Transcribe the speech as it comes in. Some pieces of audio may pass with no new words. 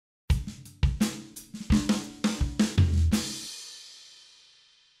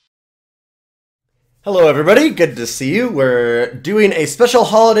Hello everybody, good to see you. We're doing a special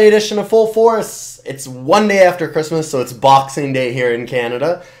holiday edition of Full Force. It's one day after Christmas, so it's Boxing Day here in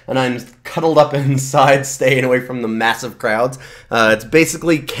Canada, and I'm cuddled up inside, staying away from the massive crowds. It's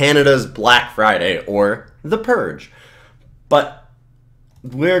basically Canada's Black Friday, or The Purge. But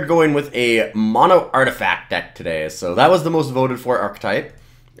we're going with a mono artifact deck today, so that was the most voted for archetype.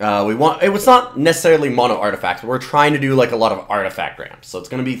 It was not necessarily mono artifacts, but we're trying to do like a lot of artifact ramps. So it's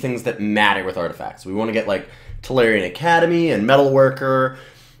going to be things that matter with artifacts. We want to get like Tolarian Academy and Metalworker,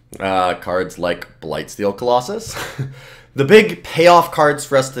 cards like Blightsteel Colossus. The big payoff cards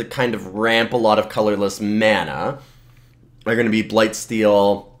for us to kind of ramp a lot of colorless mana are going to be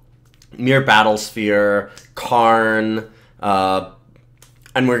Blightsteel, Mere Battlesphere, Karn,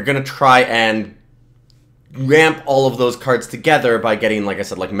 and we're going to try and ramp all of those cards together by getting, like I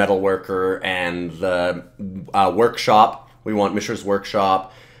said, like Metalworker and the Workshop. We want Mishra's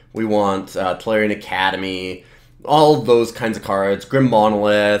Workshop. We want Tolarian Academy. All those kinds of cards. Grim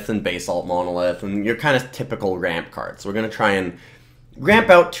Monolith and Basalt Monolith. And your kind of typical ramp cards. So we're going to try and ramp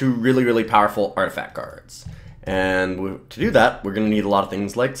out to really, really powerful artifact cards. And to do that, we're going to need a lot of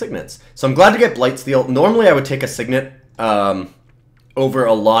things like Signets. So I'm glad to get Blightsteel. Normally I would take a Signet over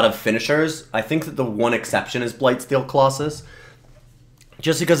a lot of finishers. I think that the one exception is Blightsteel Colossus,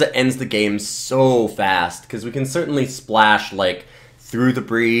 just because it ends the game so fast, because we can certainly splash like Through the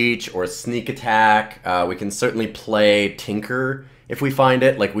Breach or Sneak Attack. We can certainly play Tinker if we find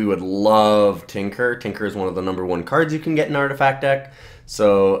it. Like, we would love Tinker. Tinker is one of the #1 cards you can get in Artifact deck,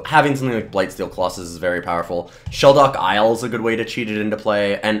 so having something like Blightsteel Colossus is very powerful. Shelldock Isle is a good way to cheat it into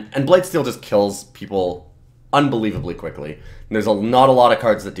play, and Blightsteel just kills people unbelievably quickly. And there's not a lot of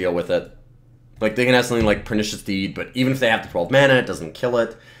cards that deal with it. Like, they can have something like Pernicious Deed, but even if they have the 12 mana, it doesn't kill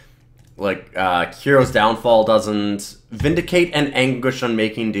it. Like, Hero's Downfall doesn't. Vindicate and Anguish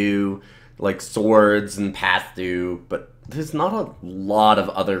Unmaking do. Like, Swords and Path do. But there's not a lot of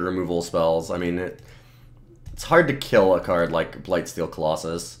other removal spells. I mean, it's hard to kill a card like Blightsteel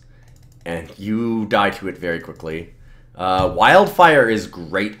Colossus, and you die to it very quickly. Wildfire is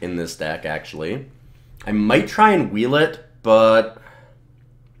great in this deck, actually. I might try and wheel it, but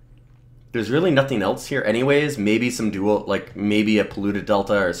there's really nothing else here anyways. Maybe some dual, like maybe a Polluted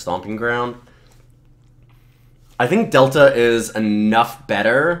Delta or Stomping Ground. I think Delta is enough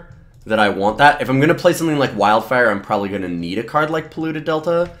better that I want that. If I'm going to play something like Wildfire, I'm probably going to need a card like Polluted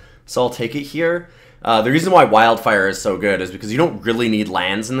Delta, so I'll take it here. The reason why Wildfire is so good is because you don't really need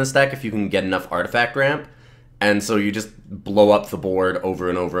lands in this deck if you can get enough artifact ramp. And so you just blow up the board over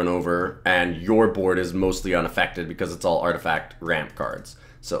and over and over, and your board is mostly unaffected because it's all artifact ramp cards.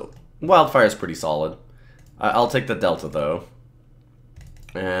 So Wildfire is pretty solid. I'll take the Delta, though.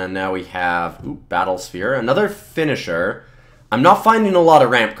 And now we have Battlesphere, another finisher. I'm not finding a lot of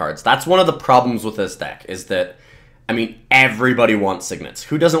ramp cards. That's one of the problems with this deck, is that, I mean, everybody wants Signets.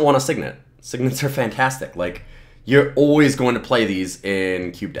 Who doesn't want a Signet? Signets are fantastic. Like, you're always going to play these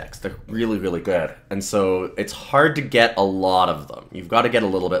in cube decks. They're really, really good. And so it's hard to get a lot of them. You've got to get a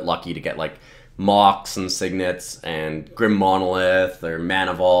little bit lucky to get like Mox and Signets and Grim Monolith or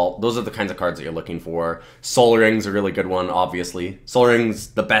Mana Vault. Those are the kinds of cards that you're looking for. Soul Ring's a really good one, obviously. Soul Ring's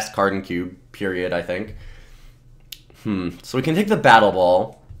the best card in cube, period, I think. So we can take the Battle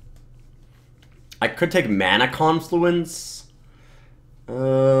Ball. I could take Mana Confluence. I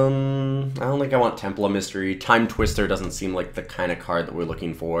don't think I want Temple of Mystery. Time Twister doesn't seem like the kind of card that we're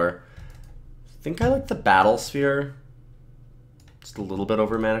looking for. I think I like the Battlesphere. Just a little bit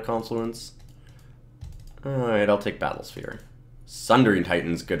over Mana Confluence. Alright, I'll take Battlesphere. Sundering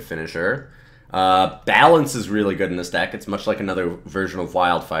Titan's good finisher. Balance is really good in this deck. It's much like another version of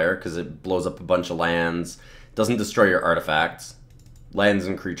Wildfire, because it blows up a bunch of lands. Doesn't destroy your artifacts. Lands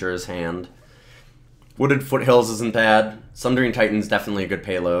and creatures, hand. Wooded Foothills isn't bad. Sundering Titan's definitely a good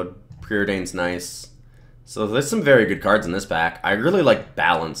payload. Preordain's nice. So there's some very good cards in this pack. I really like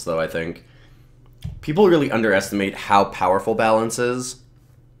Balance, though, I think. People really underestimate how powerful Balance is.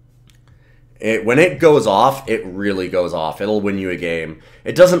 When it goes off, it really goes off. It'll win you a game.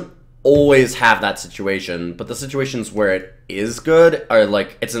 It doesn't always have that situation, but the situations where it is good are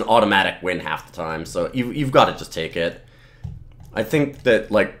like, it's an automatic win half the time. So you've got to just take it. I think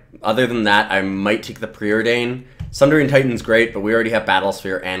that, like, other than that, I might take the Preordain. Sundering Titan's great, but we already have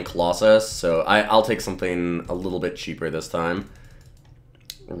Battlesphere and Colossus, so I'll take something a little bit cheaper this time.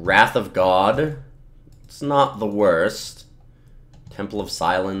 Wrath of God. It's not the worst. Temple of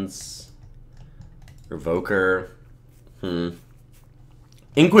Silence. Revoker.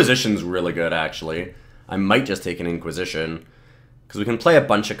 Inquisition's really good, actually. I might just take an Inquisition, because we can play a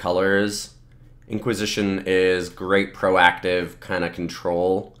bunch of colors. Inquisition is great proactive kind of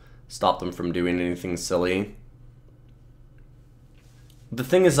control. Stop them from doing anything silly. The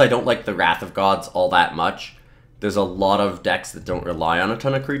thing is, I don't like the Wrath of Gods all that much. There's a lot of decks that don't rely on a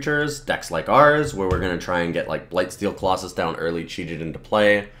ton of creatures. Decks like ours, where we're going to try and get like Blightsteel Colossus down early, cheated into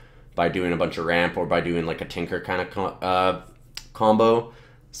play by doing a bunch of ramp or by doing like a Tinker kind of combo.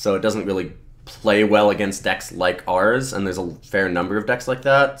 So it doesn't really play well against decks like ours, and there's a fair number of decks like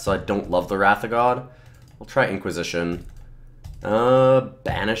that, so I don't love the Wrath of God. We'll try Inquisition.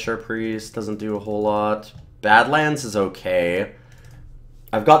 Banisher Priest doesn't do a whole lot. Badlands is okay.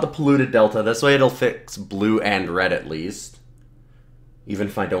 I've got the Polluted Delta. This way it'll fix blue and red at least. Even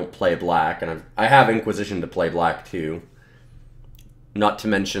if I don't play black. And I have Inquisition to play black too. Not to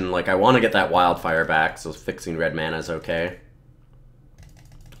mention, like, I want to get that Wildfire back, so fixing red mana is okay.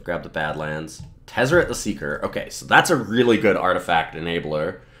 Grab the Badlands. Tezzeret the Seeker. Okay, so that's a really good artifact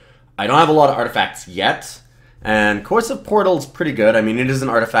enabler. I don't have a lot of artifacts yet. And Coercive Portal's pretty good. I mean, it is an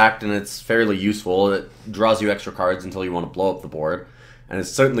artifact and it's fairly useful. It draws you extra cards until you want to blow up the board. And I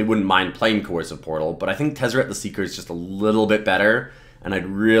certainly wouldn't mind playing Coercive Portal, but I think Tezzeret the Seeker is just a little bit better, and I'd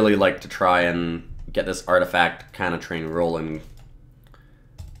really like to try and get this artifact kind of train rolling.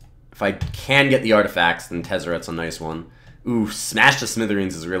 If I can get the artifacts, then Tezzeret's a nice one. Ooh, Smash to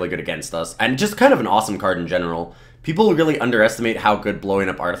Smithereens is really good against us, and just kind of an awesome card in general. People really underestimate how good blowing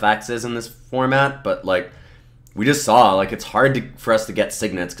up artifacts is in this format, but like, we just saw, like, it's hard for us to get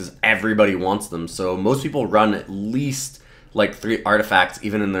signets because everybody wants them, so most people run at least like 3 artifacts,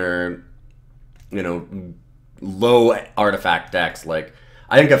 even in their, you know, low artifact decks. Like,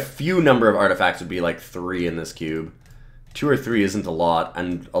 I think a few number of artifacts would be like 3 in this cube. 2 or 3 isn't a lot,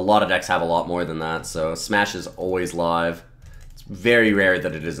 and a lot of decks have a lot more than that, so Smash is always live. It's very rare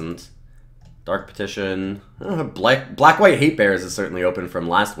that it isn't. Dark Petition. Black-White Hate Bears is certainly open from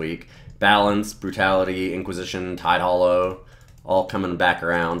last week. Balance, Brutality, Inquisition, Tide Hollow, all coming back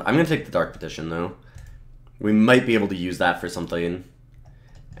around. I'm going to take the Dark Petition, though. We might be able to use that for something.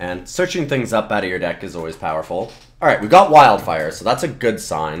 And searching things up out of your deck is always powerful. Alright, we got Wildfire, so that's a good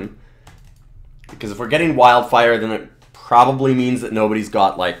sign. Because if we're getting Wildfire, then it probably means that nobody's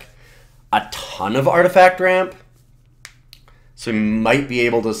got, like, a ton of artifact ramp. So we might be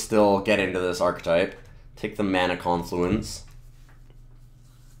able to still get into this archetype. Take the Mana Confluence.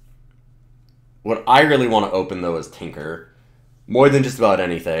 What I really want to open, though, is Tinker. More than just about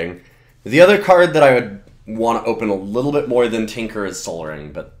anything. The other card that I would want to open a little bit more than Tinker is Sol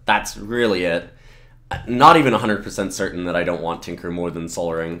Ring, but that's really it. Not even 100% certain that I don't want Tinker more than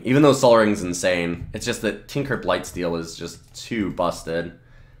Sol Ring, even though Sol Ring's insane. It's just that Tinker Blightsteel is just too busted.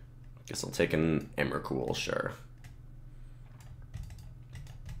 Guess I'll take an Emrakul, sure.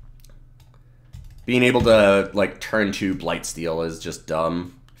 Being able to, like, turn 2 Blightsteel is just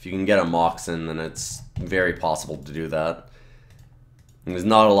dumb. If you can get a Moxen, then it's very possible to do that. And there's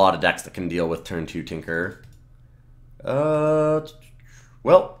not a lot of decks that can deal with turn 2 Tinker. Well,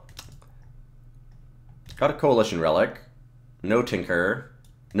 got a Coalition Relic. No Tinker.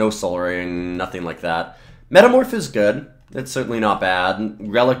 No Sol Ring, nothing like that. Metamorph is good. It's certainly not bad.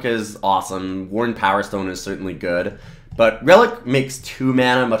 Relic is awesome. Worn Power Stone is certainly good. But Relic makes 2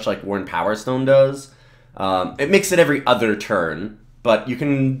 mana, much like Worn Power Stone does. It makes it every other turn. But you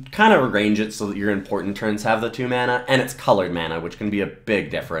can kind of arrange it so that your important turns have the 2 mana, and it's colored mana, which can be a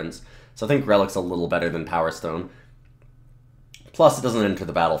big difference. So I think Relic's a little better than Power Stone. Plus, it doesn't enter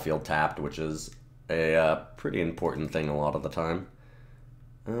the battlefield tapped, which is a pretty important thing a lot of the time.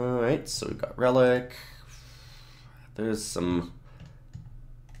 Alright, so we've got Relic. There's some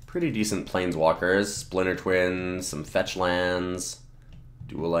pretty decent Planeswalkers. Splinter Twin, some Fetch Lands,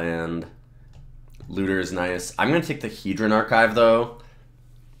 Dual Land. Looter's nice. I'm going to take the Hedron Archive, though.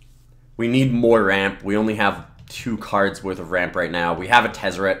 We need more ramp. We only have 2 cards worth of ramp right now. We have a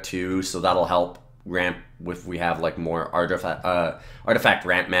Tezzeret, too, so that'll help ramp if we have, like, more artifact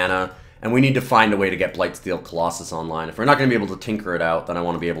ramp mana. And we need to find a way to get Blightsteel Colossus online. If we're not going to be able to tinker it out, then I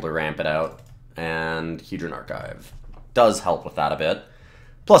want to be able to ramp it out. And Hedron Archive does help with that a bit.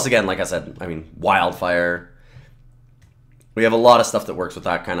 Plus, again, like I said, I mean, Wildfire. We have a lot of stuff that works with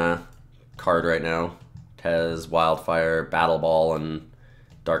that kind of card right now. Tez, Wildfire, Battle Ball, and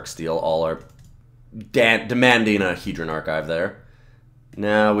Darksteel all are demanding a Hedron Archive there.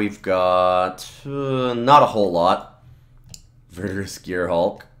 Now we've got not a whole lot. Verdurous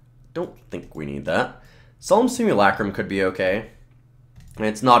Gearhulk. Don't think we need that. Solemn Simulacrum could be okay.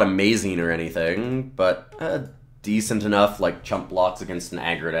 It's not amazing or anything, but decent enough, like chump blocks against an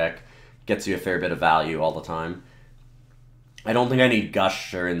aggro deck. Gets you a fair bit of value all the time. I don't think I need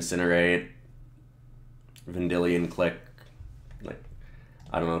Gush or Incinerate. Vendilion Click. Like,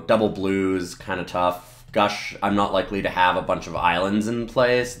 I don't know. Double Blues, kind of tough. Gush, I'm not likely to have a bunch of islands in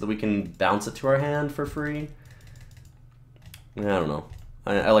play so that we can bounce it to our hand for free. I don't know.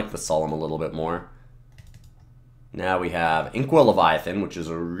 I like the Solemn a little bit more. Now we have Inkwell Leviathan, which is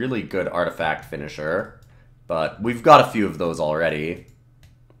a really good artifact finisher. But we've got a few of those already.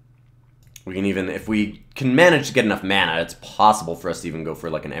 We can even, if we can manage to get enough mana, it's possible for us to even go for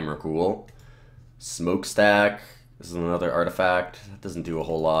like an Emrakul. Smokestack. This is another artifact. That doesn't do a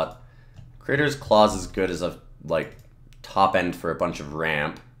whole lot. Crater's Claws is good as a, like, top end for a bunch of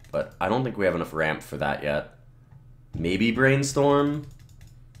ramp. But I don't think we have enough ramp for that yet. Maybe Brainstorm?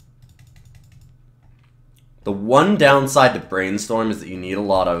 The one downside to Brainstorm is that you need a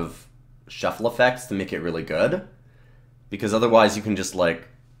lot of shuffle effects to make it really good. Because otherwise you can just, like...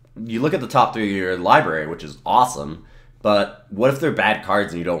 You look at the top 3 of your library, which is awesome, but what if they're bad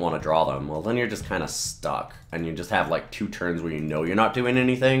cards and you don't want to draw them? Well, then you're just kind of stuck. And you just have, like, 2 turns where you know you're not doing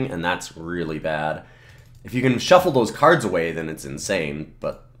anything, and that's really bad. If you can shuffle those cards away, then it's insane,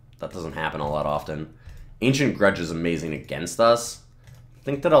 but that doesn't happen all that often. Ancient Grudge is amazing against us. I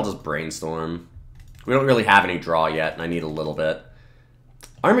think that I'll just Brainstorm. We don't really have any draw yet, and I need a little bit.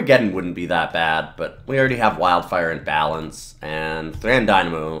 Armageddon wouldn't be that bad, but we already have Wildfire and Balance, and Thran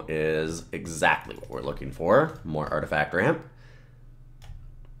Dynamo is exactly what we're looking for. More artifact ramp.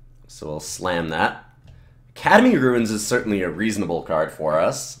 So we'll slam that. Academy Ruins is certainly a reasonable card for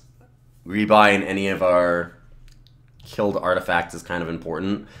us. Rebuying any of our killed artifacts is kind of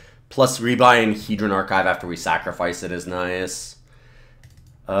important. Plus, rebuying Hedron Archive after we sacrifice it is nice.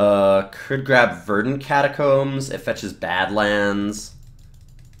 Could grab Verdant Catacombs. It fetches Badlands.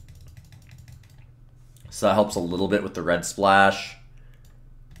 So that helps a little bit with the red splash.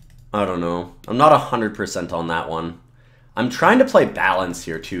 I don't know. I'm not 100% on that one. I'm trying to play Balance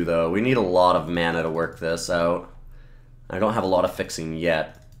here too, though. We need a lot of mana to work this out. I don't have a lot of fixing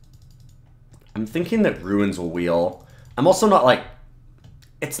yet. I'm thinking that Ruins will wheel. I'm also not like...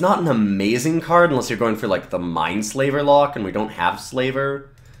 It's not an amazing card unless you're going for like the Mindslaver lock, and we don't have Slaver.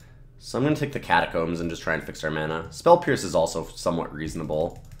 So I'm going to take the Catacombs and just try and fix our mana. Spell Pierce is also somewhat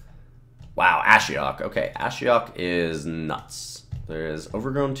reasonable. Wow, Ashiok. Okay, Ashiok is nuts. There's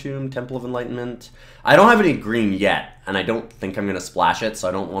Overgrown Tomb, Temple of Enlightenment. I don't have any green yet, and I don't think I'm going to splash it, so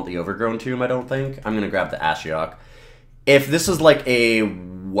I don't want the Overgrown Tomb, I don't think. I'm going to grab the Ashiok. If this was like a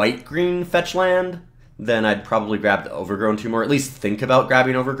white-green fetch land, then I'd probably grab the Overgrown Tomb, or at least think about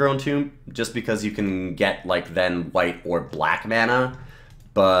grabbing Overgrown Tomb, just because you can get, like, then white or black mana.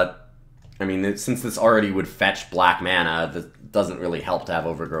 But, I mean, since this already would fetch black mana, that doesn't really help to have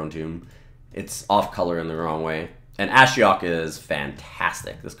Overgrown Tomb. It's off-color in the wrong way. And Ashiok is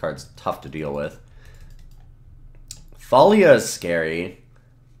fantastic. This card's tough to deal with. Thalia is scary.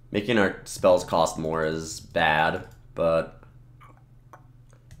 Making our spells cost more is bad, but...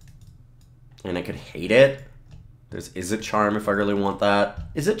 And I could hate it. There's Is It Charm if I really want that.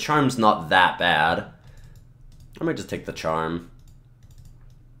 Is It Charm's not that bad. I might just take the Charm.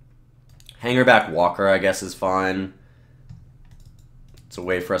 Hangerback Walker, I guess, is fine. It's a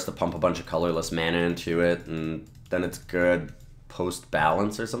way for us to pump a bunch of colorless mana into it, and then it's good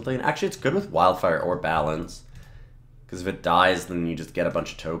post-balance or something. Actually, it's good with Wildfire or Balance. Because if it dies, then you just get a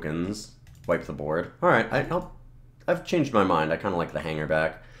bunch of tokens. Wipe the board. Alright, I've changed my mind. I kind of like the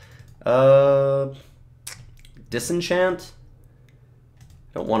Hangerback. Disenchant?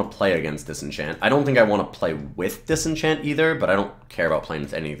 I don't want to play against Disenchant. I don't think I want to play with Disenchant either, but I don't care about playing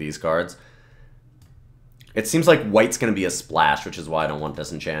with any of these cards. It seems like white's going to be a splash, which is why I don't want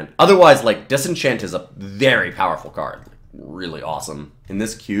Disenchant. Otherwise, like, Disenchant is a very powerful card. Really awesome. In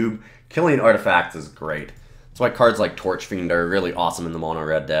this cube, killing artifacts is great. That's why cards like Torch Fiend are really awesome in the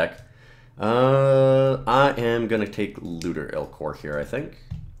mono-red deck. I am going to take Looter Ilkor here, I think.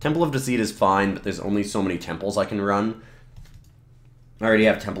 Temple of Deceit is fine, but there's only so many temples I can run. I already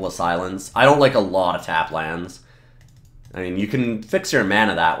have Temple of Silence. I don't like a lot of tap lands. I mean, you can fix your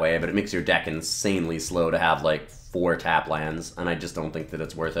mana that way, but it makes your deck insanely slow to have, like, 4 tap lands, and I just don't think that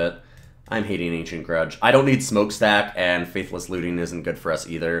it's worth it. I'm hating Ancient Grudge. I don't need Smokestack, and Faithless Looting isn't good for us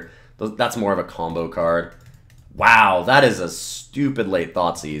either. That's more of a combo card. Wow, that is a stupid late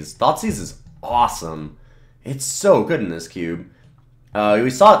Thoughtseize. Thoughtseize is awesome. It's so good in this cube. We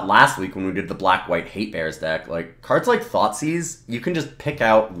saw it last week when we did the Black-White Hate Bears deck. Like, cards like Thoughtseize, you can just pick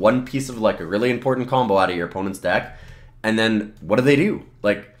out one piece of, like, a really important combo out of your opponent's deck, and then what do?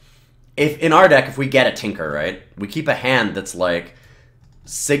 Like, if in our deck, if we get a Tinker, right, we keep a hand that's, like,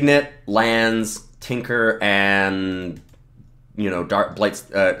 Signet, Lands, Tinker, and, you know, not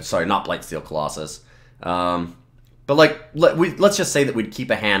Blightsteel Colossus. But, like, let's just say that we'd keep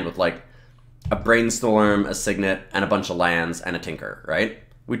a hand with, like, a Brainstorm, a Signet, and a bunch of lands, and a Tinker, right?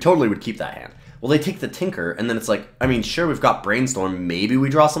 We totally would keep that hand. Well, they take the Tinker, and then it's like, I mean, sure, we've got Brainstorm. Maybe we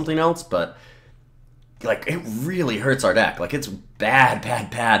draw something else, but like it really hurts our deck. Like it's bad, bad,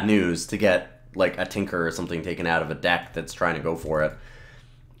 bad news to get like a Tinker or something taken out of a deck that's trying to go for it.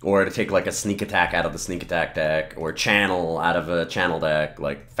 Or to take, like, a Sneak Attack out of the Sneak Attack deck, or Channel out of a Channel deck,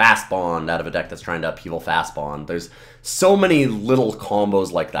 like, Fast Bond out of a deck that's trying to upheaval Fast Bond. There's so many little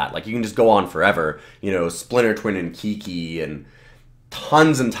combos like that. Like, you can just go on forever. You know, Splinter Twin and Kiki, and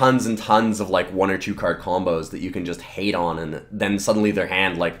tons and tons and tons of, like, 1 or 2 card combos that you can just hate on, and then suddenly their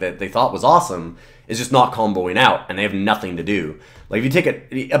hand, like, that they thought was awesome is just not comboing out, and they have nothing to do. Like, if you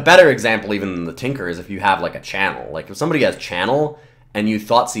take a better example even than the Tinker is if you have, like, a Channel. Like, if somebody has Channel and you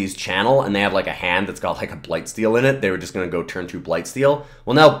Thoughtseize Channel, and they have, like, a hand that's got, like, a Blightsteel in it, they were just going to go turn 2 Blightsteel.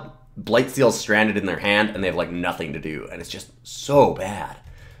 Well, now Blightsteel's stranded in their hand, and they have, like, nothing to do, and it's just so bad.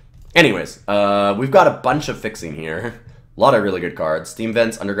 Anyways, we've got a bunch of fixing here. A lot of really good cards. Steam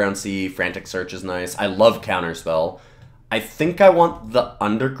Vents, Underground Sea, Frantic Search is nice. I love Counterspell. I think I want the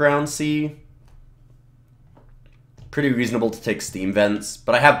Underground Sea. Pretty reasonable to take Steam Vents,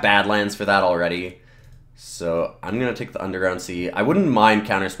 but I have Badlands for that already. So I'm going to take the Underground Sea. I wouldn't mind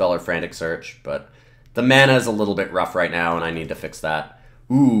Counterspell or Frantic Search, but the mana is a little bit rough right now, and I need to fix that.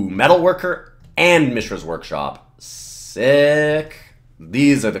 Ooh, Metalworker and Mishra's Workshop. Sick.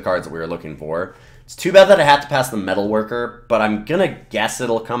 These are the cards that we were looking for. It's too bad that I had to pass the Metalworker, but I'm going to guess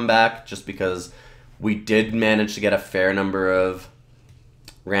it'll come back just because we did manage to get a fair number of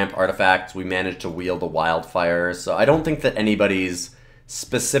ramp artifacts. We managed to wield a Wildfire, so I don't think that anybody's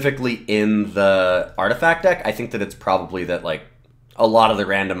specifically in the artifact deck. I think that it's probably that, like, a lot of the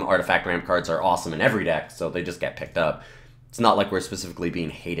random artifact ramp cards are awesome in every deck, so they just get picked up. It's not like we're specifically being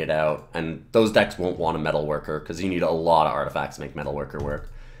hated out, and those decks won't want a Metalworker, because you need a lot of artifacts to make Metalworker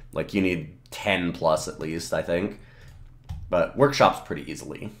work. Like, you need 10 plus at least, I think. But Workshop's pretty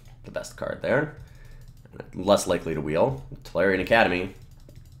easily the best card there. Less likely to wheel. Tolarian Academy.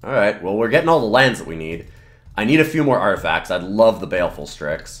 Alright, well, we're getting all the lands that we need. I need a few more artifacts. I'd love the Baleful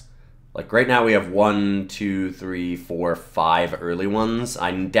Strix. Like, right now we have 1, 2, 3, 4, 5 early ones.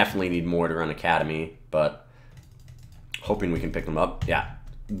 I definitely need more to run Academy, but hoping we can pick them up. Yeah.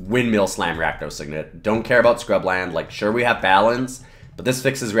 Windmill Slam Rakdos Signet. Don't care about Scrubland. Like, sure, we have Balance, but this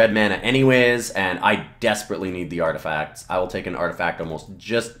fixes red mana anyways, and I desperately need the artifacts. I will take an artifact almost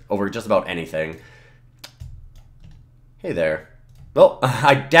just about anything. Hey there. Well,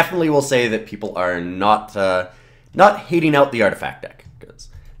 I definitely will say that people are not hating out the artifact deck, because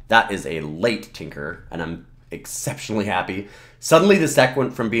that is a late Tinker, and I'm exceptionally happy. Suddenly this deck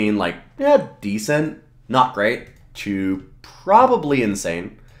went from being like, yeah, decent, not great, to probably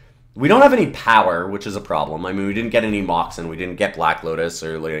insane. We don't have any power, which is a problem. I mean, we didn't get any Moxen, we didn't get Black Lotus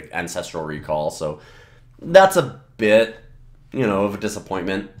or like Ancestral Recall, so that's a bit, you know, of a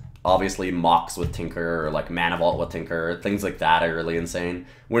disappointment. Obviously, Mox with Tinker, or like Mana Vault with Tinker, things like that are really insane.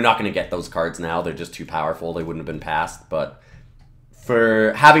 We're not going to get those cards now. They're just too powerful. They wouldn't have been passed. But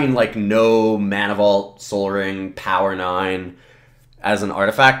for having like no Mana Vault, Soul Ring, Power 9 as an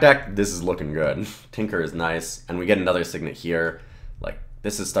artifact deck, this is looking good. Tinker is nice. And we get another Signet here. Like,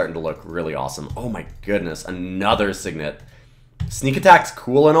 this is starting to look really awesome. Oh my goodness, another Signet. Sneak Attack's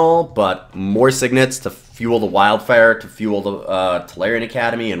cool and all, but more Signets to fuel the Wildfire, to fuel the Tolarian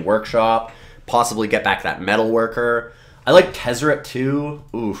Academy and Workshop, possibly get back that Metalworker. I like Tezzeret too.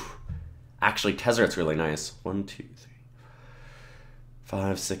 Oof. Actually, Tezzeret's really nice. 1, 2, 3,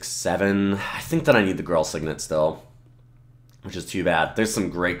 5, 6, 7. I think that I need the Girl Signet still, which is too bad. There's some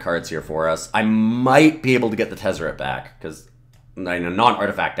great cards here for us. I might be able to get the Tezzeret back, because a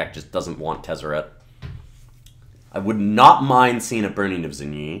non-artifact deck just doesn't want Tezzeret. I would not mind seeing a Burning of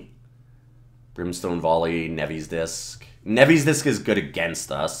Zinyi. Brimstone Volley, Nevi's Disc. Nevi's Disc is good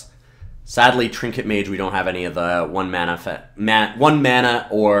against us. Sadly, Trinket Mage, we don't have any of the 1 mana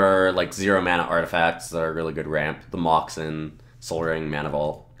or like 0 mana artifacts that are really good ramp. The Moxen, Soul Ring, Mana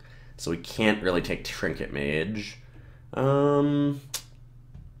Vault. So we can't really take Trinket Mage.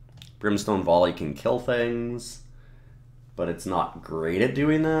 Brimstone Volley can kill things, but it's not great at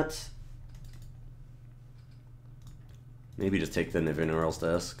doing that. Maybe just take the Nivinural's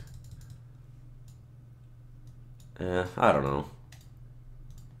Disc. I don't know.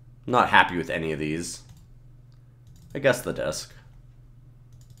 Not happy with any of these. I guess the Disc.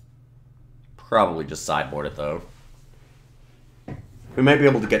 Probably just sideboard it, though. We might be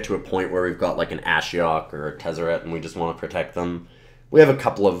able to get to a point where we've got like an Ashiok or a Tezzeret and we just want to protect them. We have a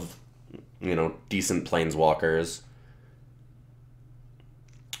couple of, you know, decent Planeswalkers.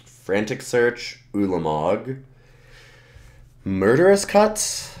 Frantic Search, Ulamog. Murderous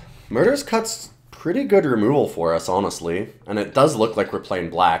Cuts? Murderous Cuts pretty good removal for us, honestly. And it does look like we're playing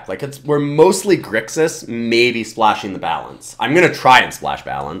black. Like, we're mostly Grixis, maybe splashing the balance. I'm going to try and splash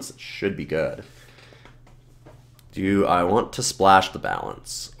balance. It should be good. Do I want to splash the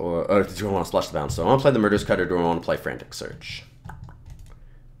balance? Or do I want to splash the balance? Do I want to play the Murderous Cut, or do I want to play Frantic Search?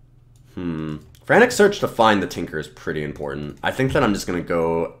 Frantic Search to find the Tinker is pretty important. I think that I'm just going to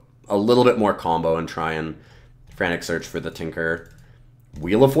go a little bit more combo and try and Frantic Search for the Tinker.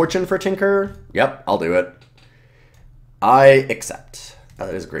 Wheel of Fortune for Tinker? Yep, I'll do it. I accept.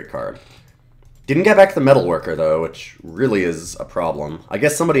 That is a great card. Didn't get back the Metalworker, though, which really is a problem. I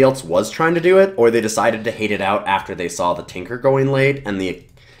guess somebody else was trying to do it, or they decided to hate it out after they saw the Tinker going late and the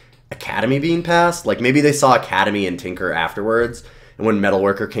Academy being passed. Like, maybe they saw Academy and Tinker afterwards, and when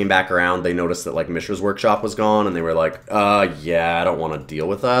Metalworker came back around, they noticed that, like, Mishra's Workshop was gone, and they were like, yeah, I don't want to deal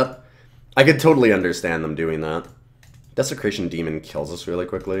with that. I could totally understand them doing that. Desecration Demon kills us really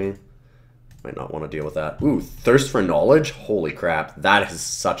quickly. Might not want to deal with that. Ooh, Thirst for Knowledge? Holy crap. That is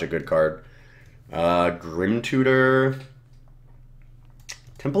such a good card. Grim Tutor.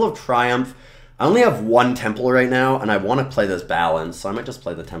 Temple of Triumph. I only have one Temple right now, and I want to play this balance, so I might just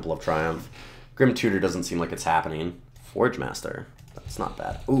play the Temple of Triumph. Grim Tutor doesn't seem like it's happening. Forge Master. That's not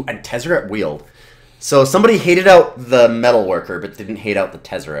bad. Ooh, and Tezzeret Wield. So somebody hated out the Metalworker, but didn't hate out the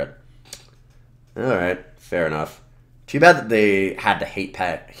Tezzeret. Alright, fair enough. Too bad that they had to hate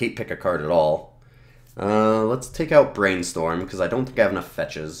pick a card at all. Let's take out Brainstorm, because I don't think I have enough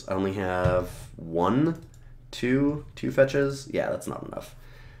fetches. I only have two fetches. Yeah, that's not enough.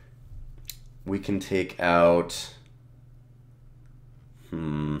 We can take out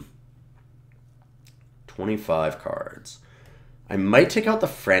 25 cards. I might take out the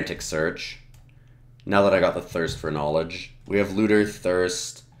Frantic Search, now that I got the Thirst for Knowledge. We have Looter,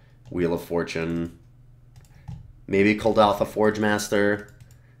 Thirst, Wheel of Fortune... Maybe Kuldalfa Forge Master.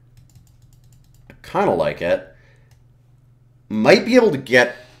 I kind of like it. Might be able to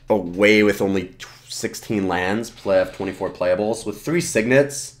get away with only 16 lands, have 24 playables. With 3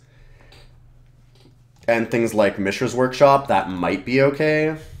 Signets and things like Mishra's Workshop, that might be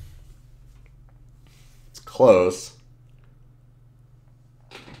okay. It's close.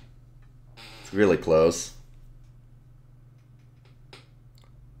 It's really close.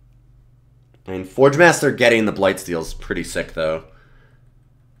 I mean, Forge Master getting the Blightsteel is pretty sick, though.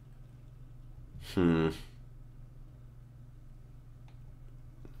 Don't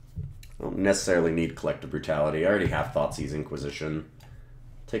necessarily need Collective Brutality. I already have Thoughtseize Inquisition.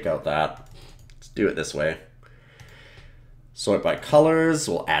 Take out that. Let's do it this way. Sort by colors.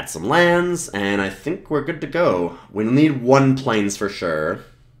 We'll add some lands, and I think we're good to go. We need 1 Plains for sure.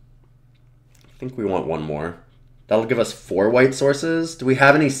 I think we want 1 more. That'll give us 4 white sources. Do we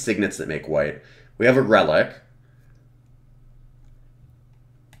have any signets that make white? We have a Relic.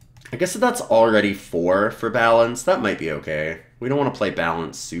 I guess if that's already 4 for balance, that might be okay. We don't want to play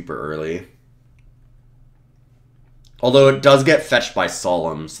balance super early. Although it does get fetched by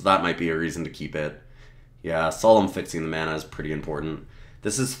Solemn, so that might be a reason to keep it. Yeah, Solemn fixing the mana is pretty important.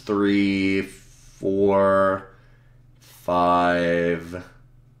 This is 3, 4, 5,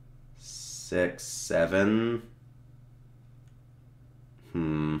 6, 7...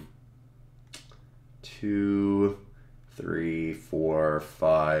 2, 3, 4,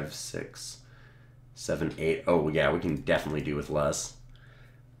 5, 6, 7, 8. Oh, yeah, we can definitely do with less.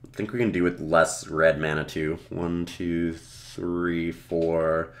 I think we can do with less red mana, too. 1, 2, 3,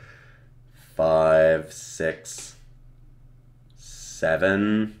 4, 5, 6,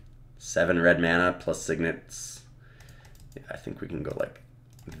 7. 7 red mana plus signets. Yeah, I think we can go like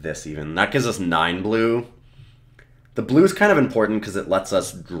this even. That gives us 9 blue. The blue is kind of important because it lets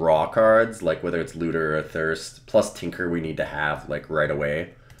us draw cards, like whether it's Looter or Thirst. Plus Tinker we need to have like right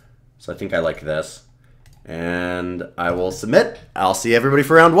away. So I think I like this. And I will submit. I'll see everybody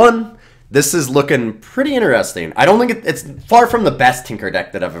for round 1. This is looking pretty interesting. I don't think it's far from the best Tinker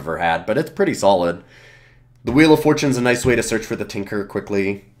deck that I've ever had, but it's pretty solid. The Wheel of Fortune is a nice way to search for the Tinker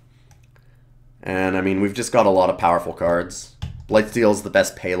quickly. And I mean, we've just got a lot of powerful cards. Blightsteel is the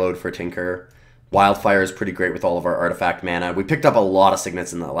best payload for Tinker. Wildfire is pretty great with all of our artifact mana. We picked up a lot of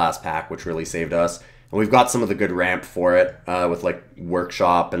signets in that last pack, which really saved us. And we've got some of the good ramp for it, with like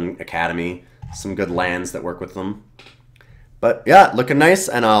Workshop and Academy. Some good lands that work with them. But yeah, looking nice,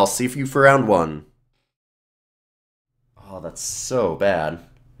 and I'll see you for round 1. Oh, that's so bad.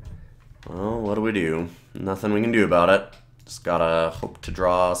 Well, what do we do? Nothing we can do about it. Just gotta hope to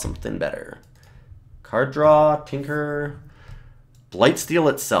draw something better. Card draw, Tinker,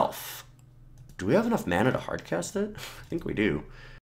 Blightsteel itself. Do we have enough mana to hardcast it? I think we do.